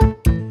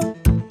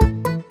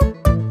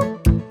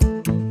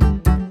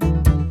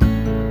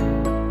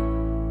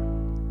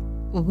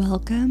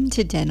Welcome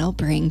to Dental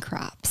Brain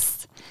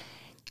Crops.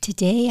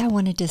 Today I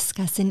want to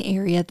discuss an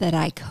area that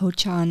I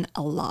coach on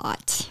a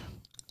lot: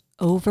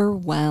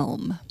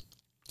 overwhelm.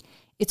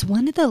 It's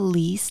one of the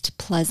least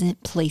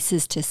pleasant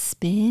places to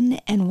spin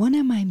and one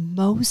of my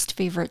most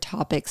favorite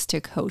topics to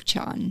coach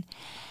on.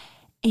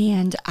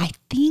 And I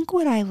think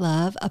what I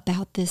love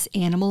about this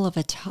animal of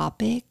a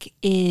topic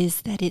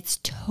is that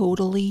it's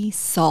totally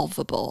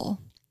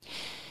solvable.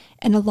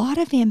 And a lot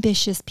of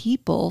ambitious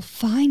people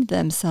find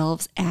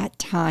themselves at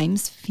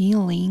times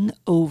feeling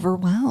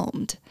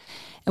overwhelmed.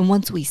 And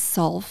once we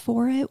solve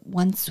for it,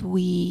 once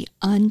we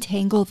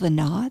untangle the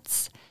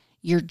knots,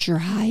 your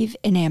drive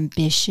and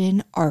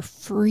ambition are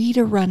free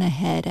to run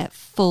ahead at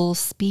full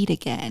speed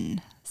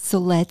again. So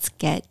let's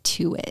get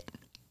to it.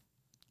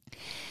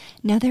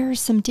 Now, there are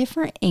some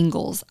different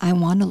angles I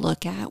want to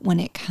look at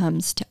when it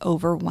comes to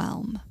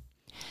overwhelm.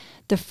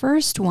 The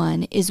first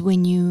one is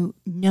when you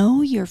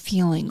know you're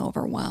feeling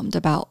overwhelmed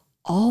about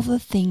all the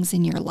things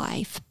in your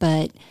life,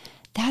 but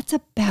that's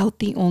about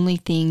the only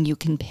thing you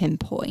can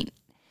pinpoint.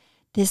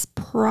 This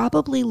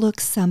probably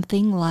looks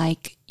something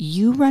like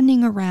you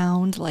running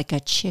around like a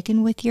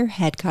chicken with your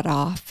head cut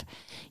off.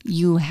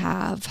 You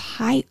have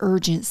high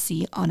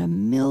urgency on a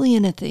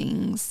million of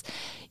things.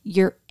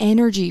 Your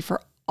energy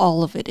for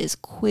all of it is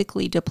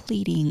quickly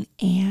depleting,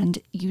 and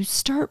you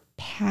start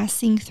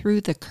passing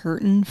through the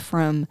curtain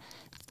from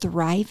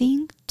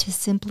thriving to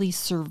simply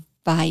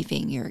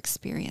surviving your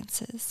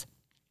experiences.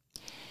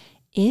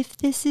 If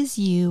this is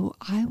you,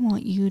 I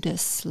want you to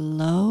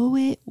slow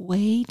it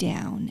way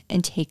down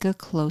and take a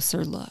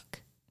closer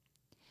look.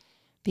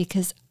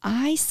 Because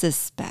I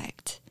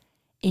suspect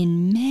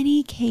in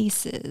many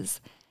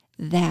cases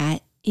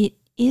that it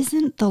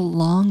isn't the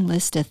long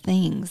list of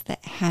things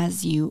that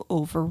has you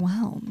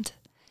overwhelmed.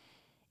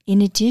 In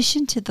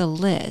addition to the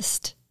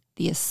list,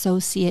 the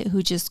associate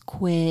who just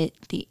quit,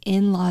 the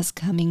in-laws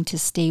coming to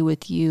stay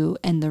with you,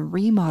 and the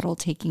remodel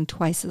taking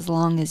twice as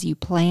long as you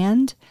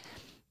planned,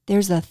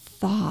 there's a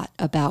thought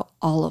about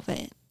all of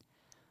it.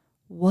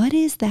 What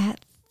is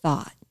that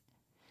thought?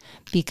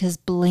 Because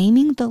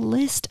blaming the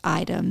list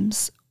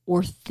items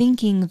or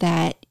thinking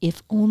that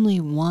if only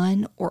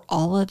one or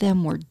all of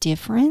them were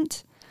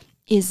different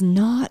is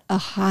not a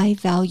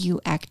high-value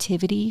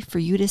activity for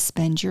you to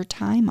spend your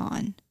time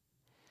on.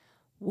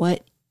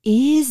 What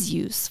is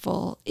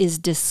useful is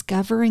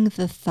discovering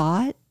the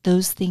thought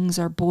those things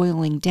are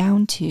boiling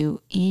down to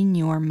in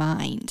your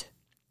mind.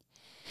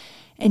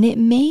 And it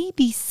may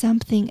be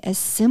something as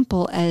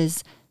simple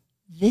as,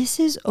 this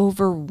is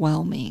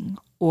overwhelming,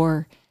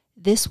 or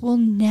this will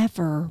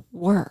never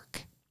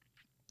work.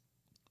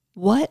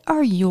 What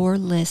are your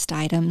list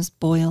items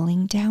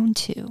boiling down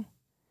to?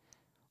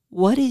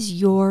 What is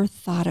your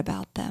thought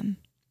about them?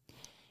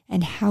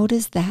 And how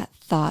does that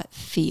thought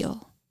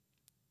feel?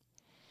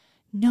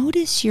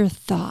 Notice your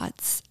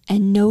thoughts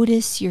and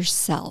notice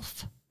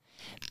yourself,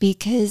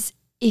 because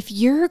if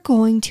you're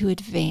going to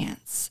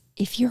advance,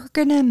 if you're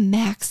going to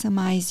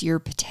maximize your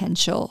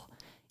potential,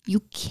 you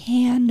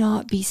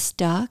cannot be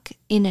stuck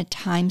in a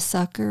time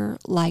sucker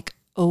like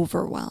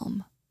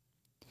overwhelm.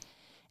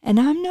 And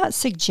I'm not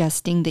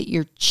suggesting that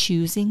you're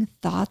choosing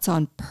thoughts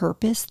on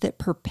purpose that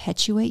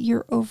perpetuate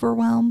your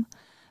overwhelm,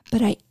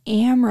 but I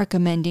am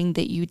recommending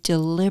that you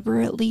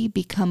deliberately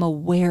become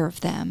aware of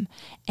them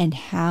and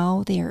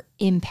how they are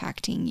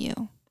impacting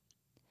you.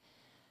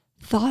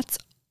 Thoughts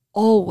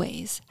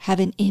always have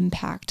an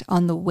impact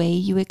on the way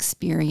you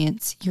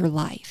experience your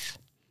life.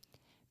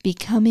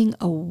 Becoming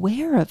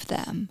aware of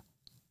them,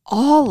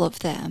 all of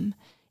them,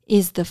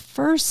 is the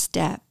first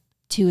step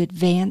to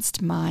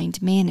advanced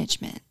mind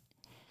management.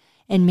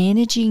 And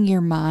managing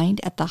your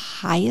mind at the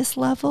highest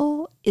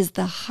level is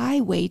the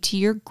highway to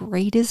your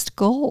greatest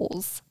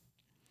goals.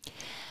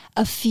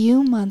 A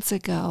few months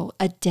ago,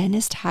 a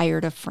dentist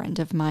hired a friend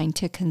of mine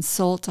to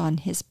consult on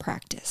his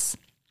practice.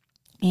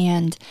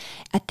 And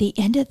at the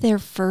end of their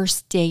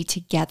first day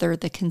together,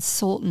 the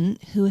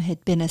consultant who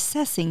had been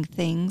assessing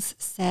things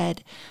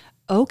said,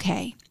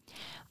 "Okay,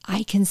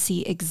 I can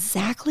see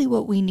exactly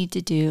what we need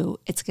to do.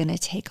 It's going to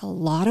take a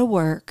lot of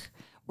work.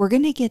 We're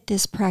going to get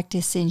this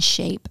practice in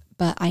shape,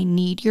 but I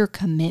need your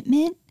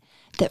commitment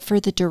that for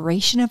the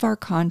duration of our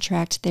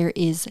contract, there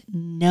is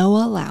no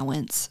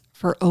allowance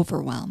for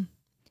overwhelm."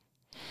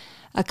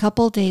 A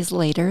couple days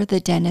later, the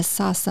dentist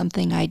saw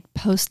something I'd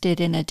posted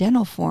in a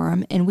dental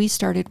forum, and we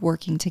started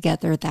working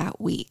together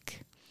that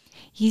week.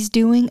 He's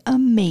doing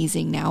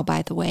amazing now,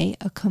 by the way,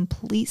 a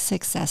complete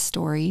success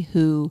story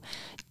who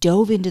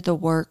dove into the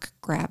work,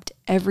 grabbed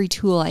every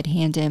tool I'd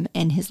hand him,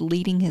 and is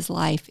leading his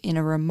life in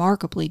a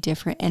remarkably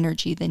different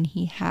energy than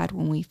he had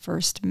when we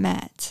first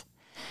met.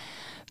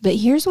 But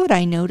here's what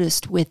I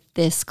noticed with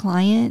this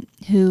client,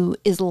 who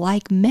is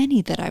like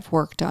many that I've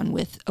worked on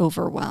with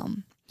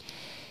overwhelm.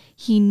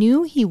 He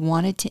knew he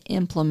wanted to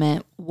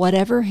implement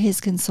whatever his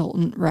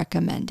consultant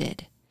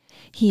recommended.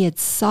 He had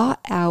sought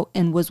out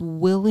and was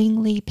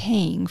willingly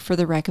paying for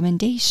the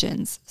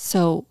recommendations.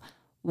 So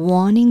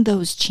wanting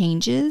those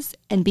changes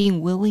and being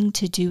willing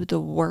to do the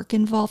work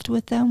involved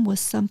with them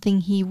was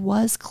something he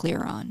was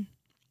clear on.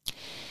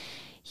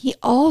 He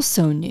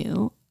also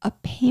knew,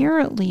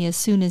 apparently as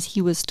soon as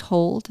he was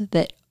told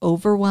that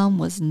overwhelm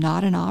was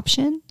not an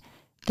option,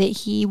 that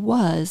he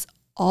was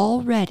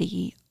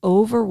already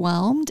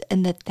overwhelmed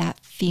and that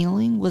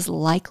feeling was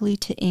likely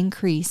to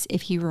increase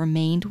if he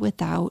remained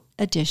without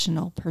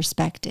additional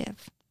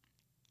perspective.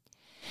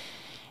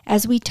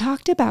 As we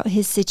talked about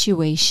his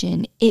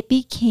situation, it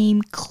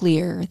became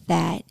clear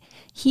that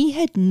he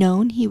had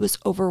known he was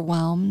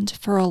overwhelmed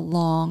for a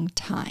long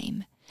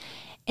time.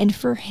 And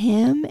for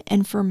him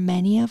and for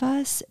many of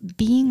us,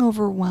 being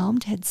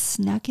overwhelmed had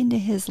snuck into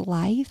his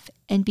life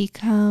and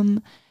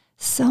become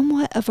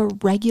somewhat of a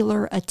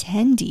regular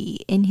attendee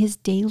in his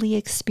daily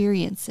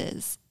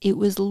experiences. It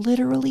was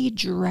literally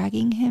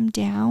dragging him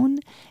down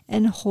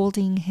and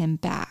holding him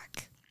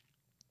back.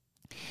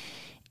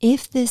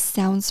 If this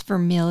sounds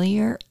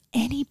familiar,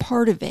 any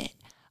part of it,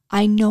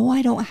 I know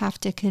I don't have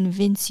to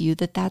convince you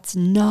that that's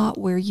not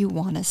where you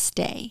want to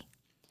stay.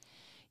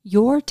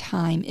 Your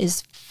time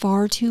is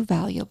far too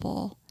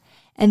valuable,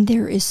 and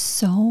there is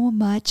so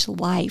much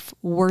life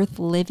worth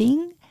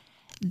living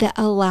that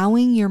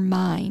allowing your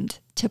mind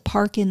to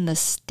park in the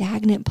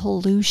stagnant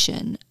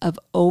pollution of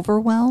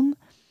overwhelm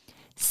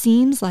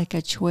seems like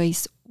a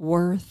choice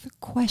worth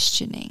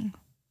questioning.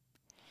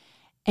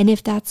 And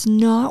if that's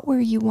not where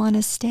you want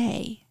to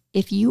stay,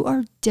 if you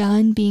are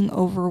done being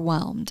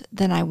overwhelmed,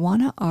 then I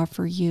want to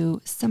offer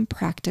you some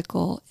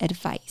practical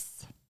advice.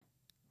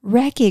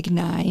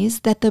 Recognize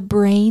that the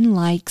brain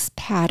likes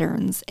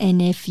patterns,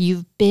 and if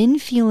you've been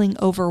feeling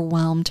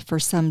overwhelmed for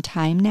some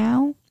time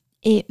now,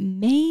 it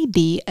may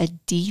be a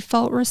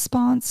default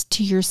response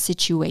to your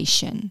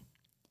situation.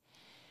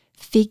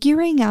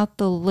 Figuring out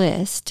the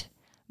list,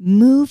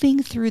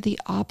 moving through the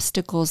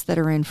obstacles that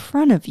are in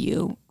front of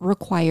you,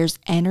 requires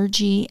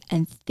energy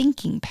and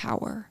thinking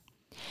power.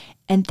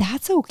 And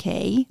that's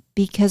okay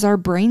because our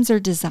brains are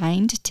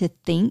designed to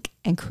think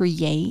and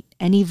create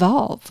and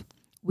evolve.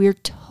 We're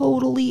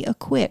totally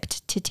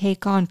equipped to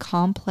take on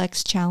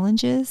complex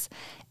challenges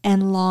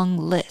and long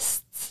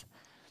lists.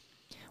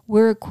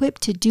 We're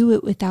equipped to do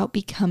it without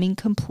becoming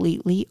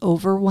completely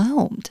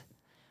overwhelmed.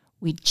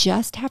 We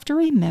just have to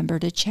remember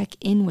to check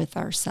in with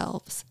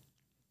ourselves.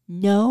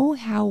 Know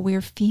how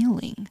we're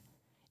feeling.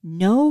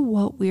 Know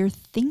what we're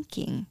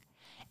thinking.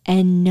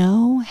 And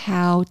know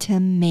how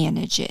to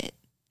manage it.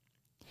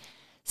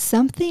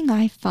 Something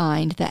I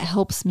find that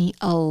helps me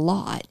a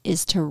lot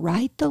is to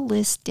write the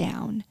list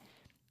down.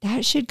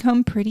 That should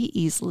come pretty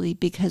easily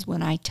because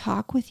when I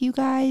talk with you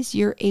guys,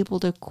 you're able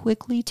to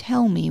quickly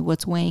tell me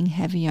what's weighing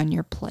heavy on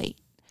your plate.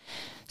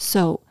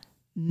 So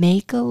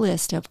make a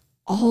list of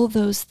all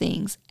those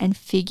things and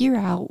figure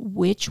out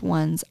which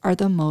ones are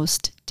the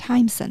most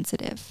time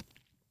sensitive.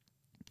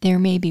 There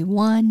may be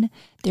 1,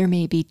 there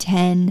may be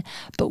 10,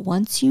 but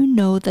once you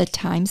know the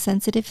time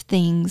sensitive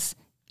things,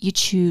 you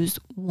choose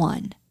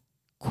 1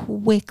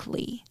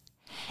 quickly.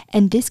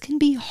 And this can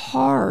be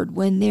hard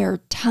when there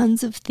are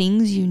tons of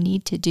things you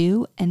need to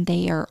do and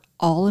they are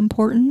all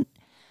important.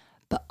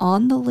 But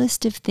on the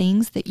list of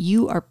things that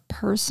you are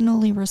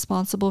personally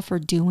responsible for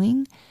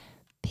doing,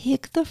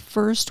 pick the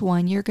first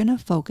one you're going to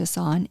focus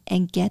on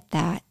and get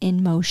that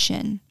in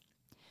motion.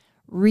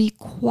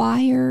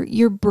 Require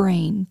your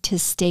brain to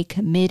stay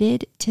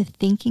committed to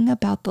thinking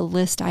about the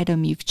list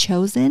item you've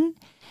chosen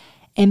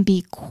and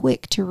be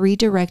quick to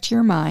redirect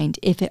your mind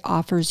if it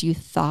offers you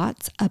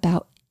thoughts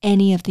about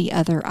any of the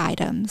other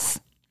items.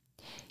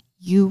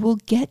 You will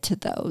get to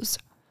those.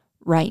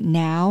 Right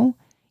now,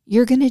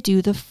 you're going to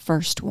do the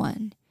first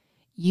one.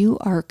 You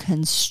are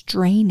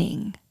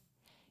constraining.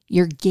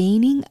 You're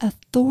gaining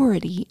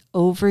authority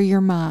over your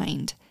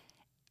mind.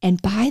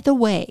 And by the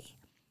way,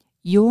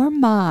 your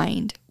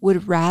mind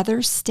would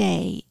rather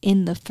stay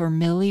in the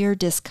familiar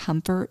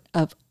discomfort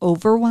of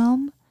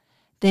overwhelm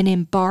than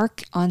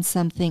embark on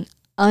something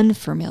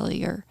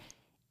unfamiliar,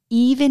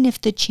 even if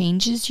the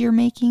changes you're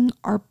making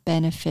are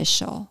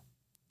beneficial.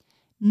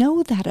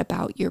 Know that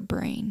about your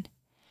brain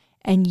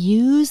and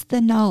use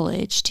the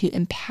knowledge to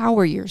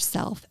empower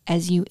yourself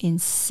as you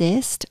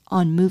insist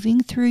on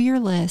moving through your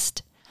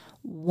list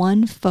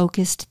one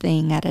focused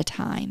thing at a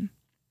time.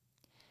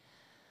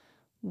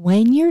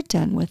 When you're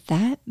done with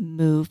that,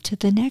 move to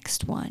the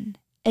next one.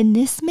 And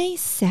this may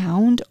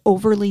sound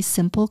overly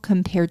simple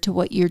compared to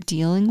what you're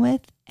dealing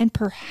with, and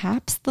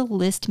perhaps the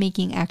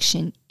list-making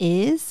action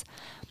is,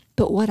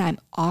 but what I'm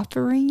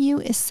offering you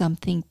is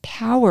something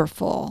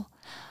powerful.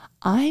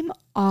 I'm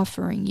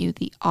offering you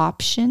the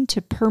option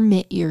to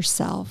permit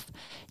yourself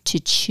to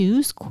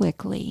choose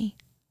quickly,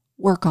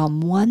 work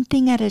on one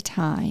thing at a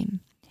time,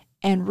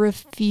 and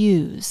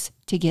refuse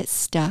to get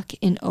stuck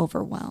in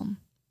overwhelm.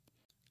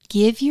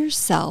 Give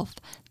yourself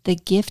the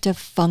gift of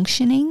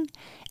functioning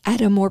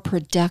at a more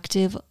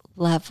productive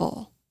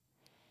level,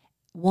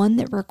 one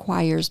that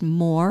requires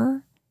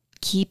more,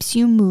 keeps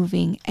you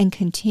moving, and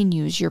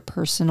continues your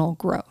personal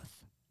growth.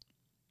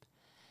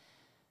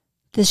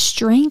 The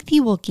strength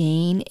you will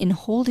gain in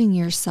holding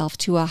yourself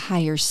to a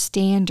higher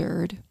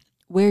standard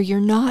where you're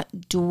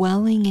not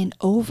dwelling in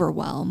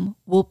overwhelm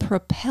will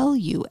propel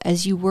you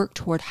as you work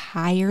toward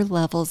higher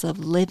levels of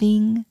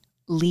living,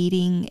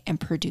 leading, and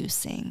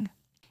producing.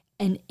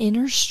 An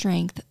inner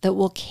strength that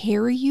will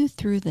carry you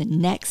through the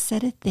next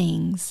set of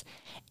things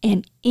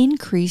and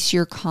increase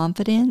your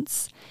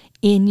confidence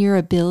in your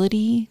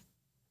ability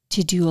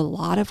to do a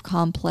lot of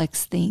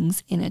complex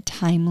things in a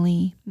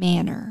timely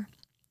manner.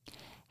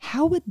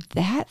 How would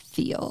that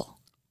feel?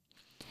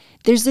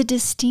 There's a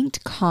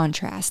distinct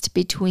contrast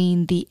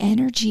between the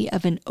energy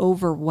of an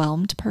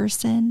overwhelmed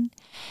person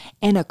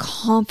and a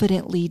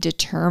confidently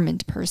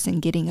determined person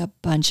getting a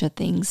bunch of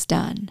things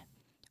done.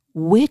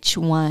 Which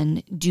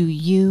one do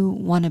you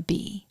want to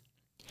be?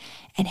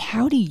 And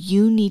how do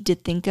you need to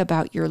think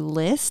about your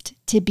list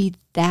to be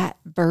that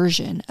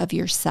version of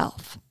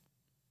yourself?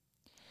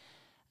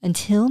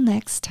 Until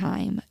next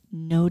time,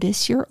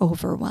 notice your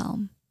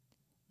overwhelm.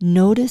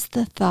 Notice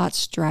the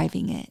thoughts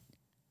driving it.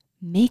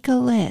 Make a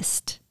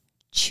list.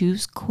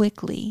 Choose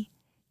quickly.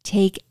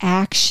 Take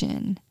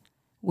action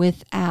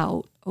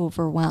without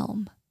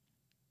overwhelm.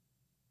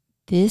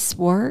 This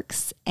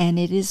works, and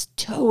it is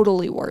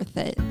totally worth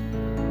it.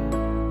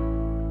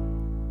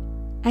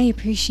 I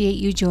appreciate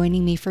you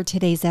joining me for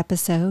today's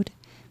episode.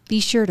 Be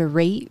sure to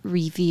rate,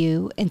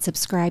 review, and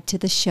subscribe to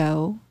the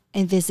show,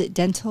 and visit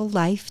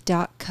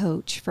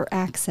dentallife.coach for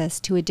access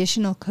to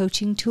additional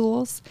coaching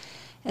tools,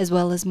 as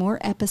well as more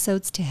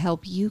episodes to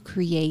help you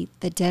create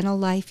the dental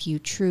life you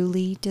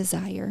truly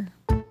desire.